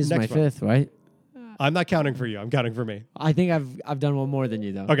your I think this is my next one? fifth, right? I'm not counting for you. I'm counting for me. I think I've done one more than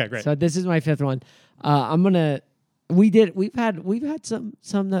you though. Okay, great. So this is my fifth one. We've had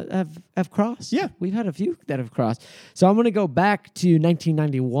some that have crossed. Yeah. We've had a few that have crossed. So I'm gonna go back to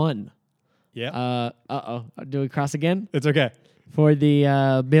 1991. Yeah. Do we cross again? It's okay. For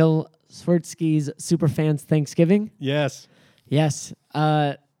the Bill Swertsky's Superfans Thanksgiving. Yes. Yes.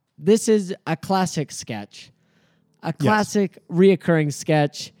 This is a classic sketch. A classic reoccurring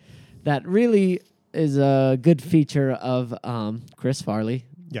sketch that really is a good feature of Chris Farley,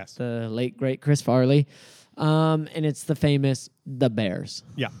 Yes. the late, great Chris Farley. And it's the famous The Bears.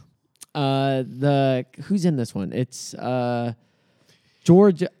 Yeah. Who's in this one? It's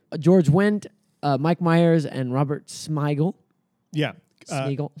George Wendt, Mike Myers, and Robert Smigel. Yeah.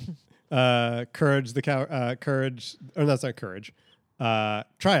 Smigel. Courage the cow. Courage. Oh, that's not Courage.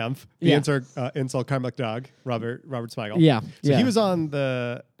 Triumph. The Yeah. insult Carmack dog. Robert Smigel. Yeah. So yeah. he was on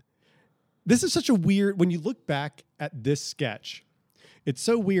the. This is such a weird. When you look back at this sketch, it's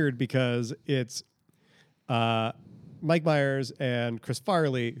so weird because it's Mike Myers and Chris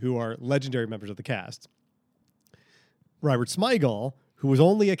Farley, who are legendary members of the cast. Robert Smigel, who was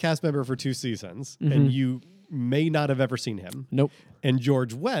only a cast member for 2 seasons, and you may not have ever seen him. Nope. And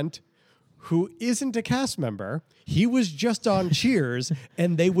George Wendt, who isn't a cast member. He was just on Cheers,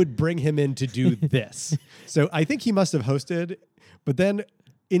 and they would bring him in to do this. So I think he must have hosted, but then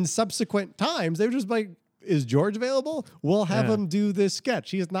in subsequent times, they were just like, is George available? We'll have him do this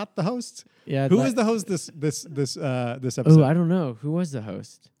sketch. He is not the host. Yeah. Who is the host this episode? Oh, I don't know. Who was the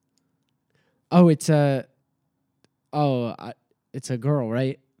host? Oh, it's a girl,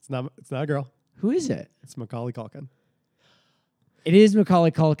 right? It's not a girl. Who is it? It's Macaulay Culkin. It is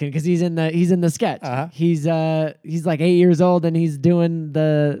Macaulay Culkin because he's in the sketch. Uh-huh. He's like 8 years old and he's doing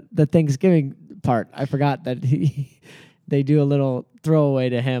the Thanksgiving part. I forgot that they do a little throwaway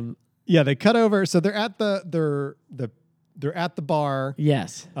to him. Yeah, they cut over. So they're at the at the bar.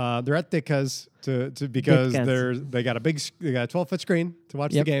 Yes. They're at Ditka's because Ditka's. they got a 12-foot screen to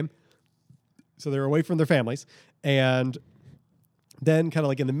watch the Yep. game. So they're away from their families, and then kind of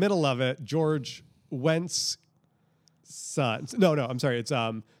like in the middle of it, George Wendt's son. No, I'm sorry. It's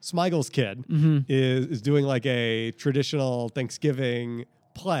Smigel's kid is doing like a traditional Thanksgiving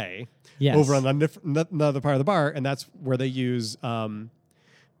play Yes. over on another part of the bar, and that's where they use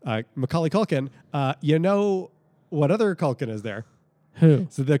Macaulay Culkin. You know what other Culkin is there? Who?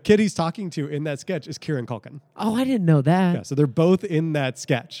 So the kid he's talking to in that sketch is Kieran Culkin. Oh, I didn't know that. Yeah, so they're both in that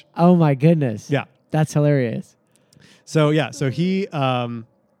sketch. Oh my goodness. Yeah. That's hilarious. So he, but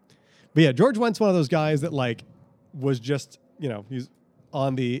yeah, George Wendt's one of those guys that like was just, he's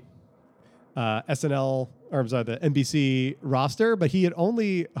on the SNL, or I'm sorry, the NBC roster, but he had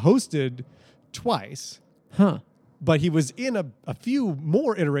only hosted twice. Huh. But he was in a few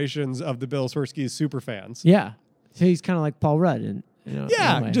more iterations of the Bill Swertsky's Superfans. Yeah. So he's kind of like Paul Rudd. In a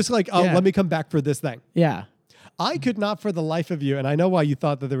way. Just like, Yeah. let me come back for this thing. Yeah. I could not for the life of you, and I know why you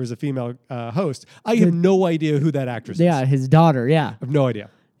thought that there was a female host. I have no idea who that actress is. Yeah. His daughter. Yeah. I have no idea.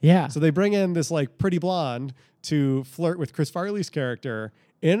 Yeah. So they bring in this like pretty blonde to flirt with Chris Farley's character,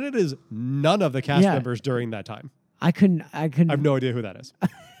 and it is none of the cast Yeah. members during that time. I couldn't. I have no idea who that is.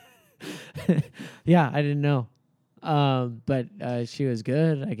 Yeah. I didn't know. But she was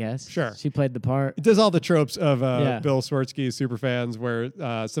good, I guess. Sure. She played the part. It does all the tropes of Yeah. Bill Swertsky's Superfans,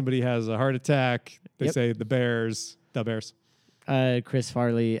 where somebody has a heart attack. They Yep. say the Bears. Chris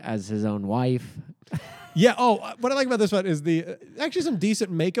Farley as his own wife. Yeah. Oh, what I like about this one is the actually some decent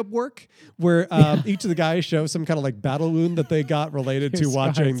makeup work where each of the guys show some kind of like battle wound that they got related to Scars.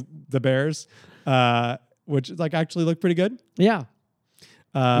 watching the Bears, which like actually looked pretty good. Yeah.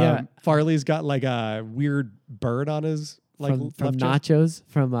 Yeah. Farley's got like a weird burn on his like From left chest. nachos,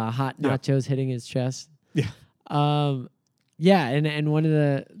 from hot Yeah. nachos hitting his chest. Yeah. Yeah, and one of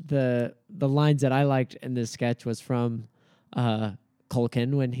the lines that I liked in this sketch was from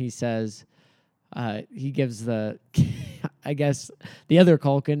Culkin when he says he gives the I guess the other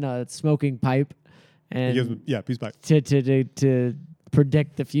Culkin a smoking pipe He gives and him, peace pipe. to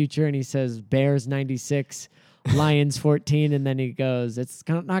predict the future, and he says Bears 96 Lions 14, and then he goes, it's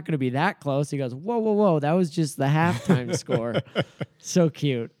not going to be that close. He goes, whoa, whoa, whoa, that was just the halftime score. So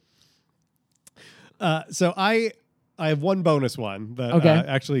cute. So I have one bonus one that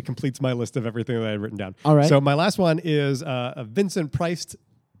actually completes my list of everything that I had written down. All right. So my last one is a Vincent Price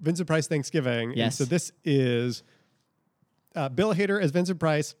Thanksgiving. Yes. And so this is Bill Hader as Vincent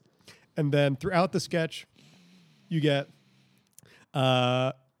Price, and then throughout the sketch, you get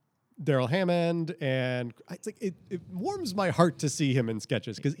Daryl Hammond, and it's like it warms my heart to see him in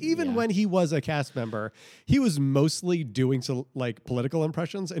sketches, because even when he was a cast member, he was mostly doing like political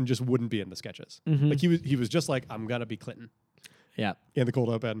impressions and just wouldn't be in the sketches. Mm-hmm. Like he was just like, I'm gonna be Clinton, Yeah. in the cold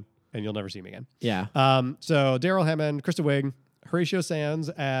open, and you'll never see me again. Yeah. So Daryl Hammond, Krista Wiig, Horatio Sands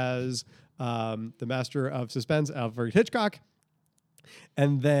as the master of suspense, Alfred Hitchcock.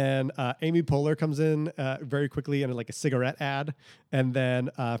 And then Amy Poehler comes in very quickly in like a cigarette ad. And then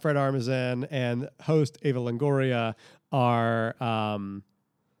Fred Armisen and host Ava Longoria are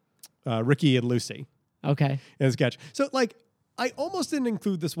Ricky and Lucy Okay. in the sketch. So like, I almost didn't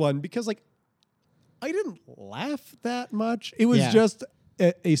include this one because like, I didn't laugh that much. It was just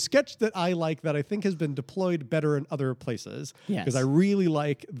a sketch that I like, that I think has been deployed better in other places. Yes. Because I really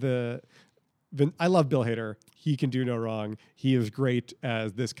like I love Bill Hader. He can do no wrong. He is great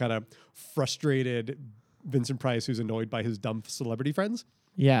as this kind of frustrated Vincent Price who's annoyed by his dumb celebrity friends.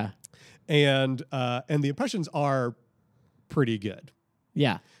 Yeah. And the impressions are pretty good.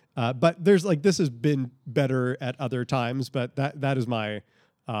 Yeah. But there's like, this has been better at other times, but that is my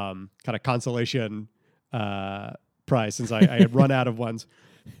kind of consolation prize, since I had run out of ones.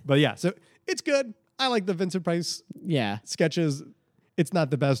 But yeah, so it's good. I like the Vincent Price sketches. It's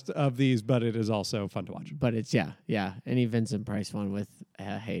not the best of these, but it is also fun to watch. But it's yeah. Any Vincent Price one with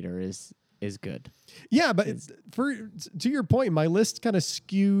Hader is good. Yeah, but to your point, my list kind of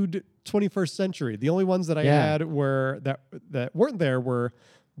skewed 21st century. The only ones that I had were that weren't there were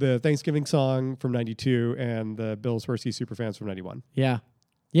the Thanksgiving song from '92 and the Bill Swirsky Superfans from '91. Yeah.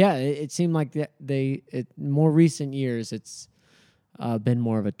 Yeah, it seemed like more recent years it's been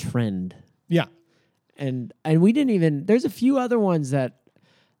more of a trend. Yeah. And we didn't even, there's a few other ones that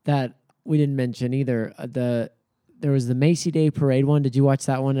we didn't mention either. There was the Macy Day Parade one. Did you watch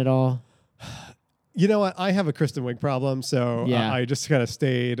that one at all? You know what? I have a Kristen Wiig problem, so I just kind of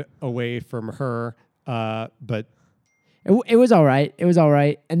stayed away from her. But it was all right. It was all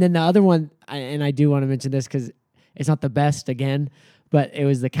right. And then the other one, and I do want to mention this because it's not the best again, but it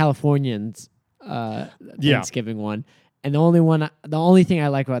was the Californians Thanksgiving one. And the only thing I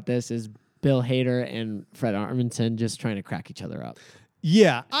like about this is Bill Hader and Fred Armisen just trying to crack each other up.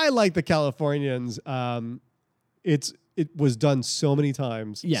 Yeah, I like the Californians. It was done so many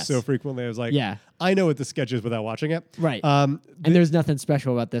times, so frequently. I was like, I know what the sketch is without watching it. Right. And there's nothing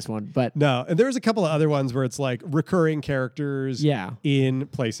special about this one, but no. And there's a couple of other ones where it's like recurring characters in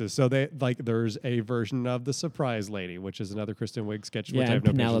places. So there's a version of the Surprise Lady, which is another Kristen Wiig sketch, which I have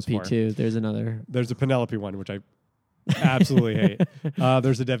no patience for. Penelope too. There's a Penelope one, which I absolutely hate.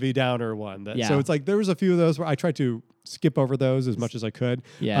 There's a Debbie Downer one. So it's like there was a few of those where I tried to skip over those as much as I could.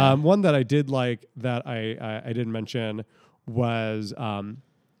 Yeah. One that I did like that I didn't mention was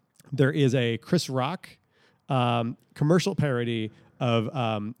there is a Chris Rock commercial parody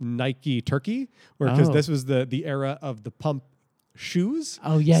of Nike Turkey, because this was the era of the pump shoes.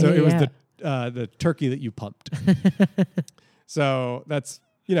 Oh yeah. So it was the turkey that you pumped. So that's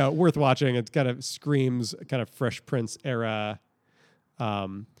worth watching. It kind of screams kind of Fresh Prince era.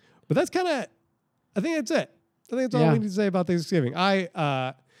 But that's kind of, I think that's it. I think that's all we need to say about Thanksgiving.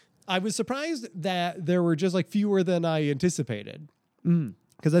 I was surprised that there were just like fewer than I anticipated.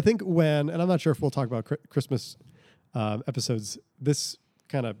 Because I think and I'm not sure if we'll talk about Christmas episodes this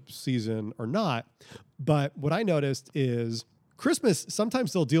kind of season or not, but what I noticed is Christmas,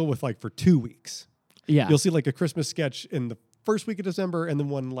 sometimes they'll deal with like for 2 weeks. Yeah. You'll see like a Christmas sketch in the first week of December, and then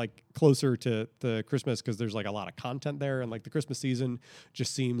one like closer to the Christmas, because there's like a lot of content there, and like the Christmas season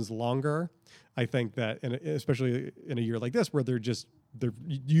just seems longer. I think that, especially in a year like this where they're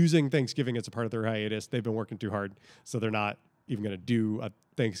using Thanksgiving as a part of their hiatus, they've been working too hard, so they're not even going to do a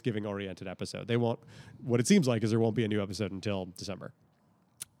Thanksgiving oriented episode. They won't. What it seems like is there won't be a new episode until December.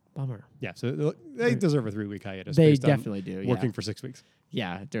 Bummer. Yeah, so they deserve a 3-week hiatus. They definitely do. Working for 6 weeks.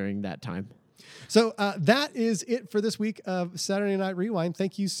 Yeah, during that time. So that is it for this week of Saturday Night Rewind.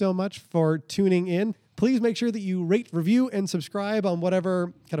 Thank you so much for tuning in. Please make sure that you rate, review, and subscribe on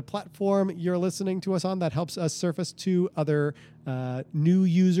whatever kind of platform you're listening to us on. That helps us surface to other new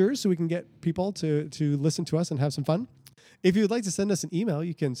users, so we can get people to listen to us and have some fun. If you would like to send us an email,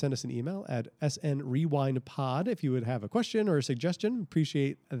 you can send us an email at snrewindpod. If you would have a question or a suggestion,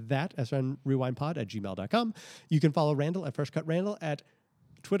 appreciate that, snrewindpod@gmail.com. You can follow Randall at FreshCutRandall at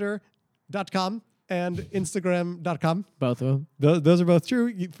twitter.com and Instagram.com. Both of them. Those are both true.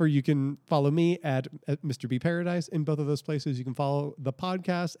 You can follow me at Mr. B Paradise in both of those places. You can follow the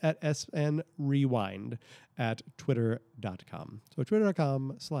podcast at SN Rewind at twitter.com. So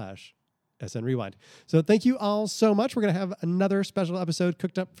twitter.com/SN Rewind. So thank you all so much. We're going to have another special episode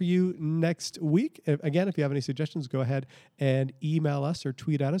cooked up for you next week. Again, if you have any suggestions, go ahead and email us or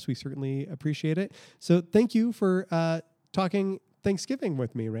tweet at us. We certainly appreciate it. So thank you for talking Thanksgiving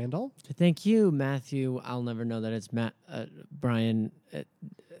with me, Randall. Thank you, Matthew. I'll never know that it's Brian.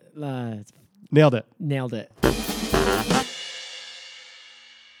 Nailed it. Nailed it.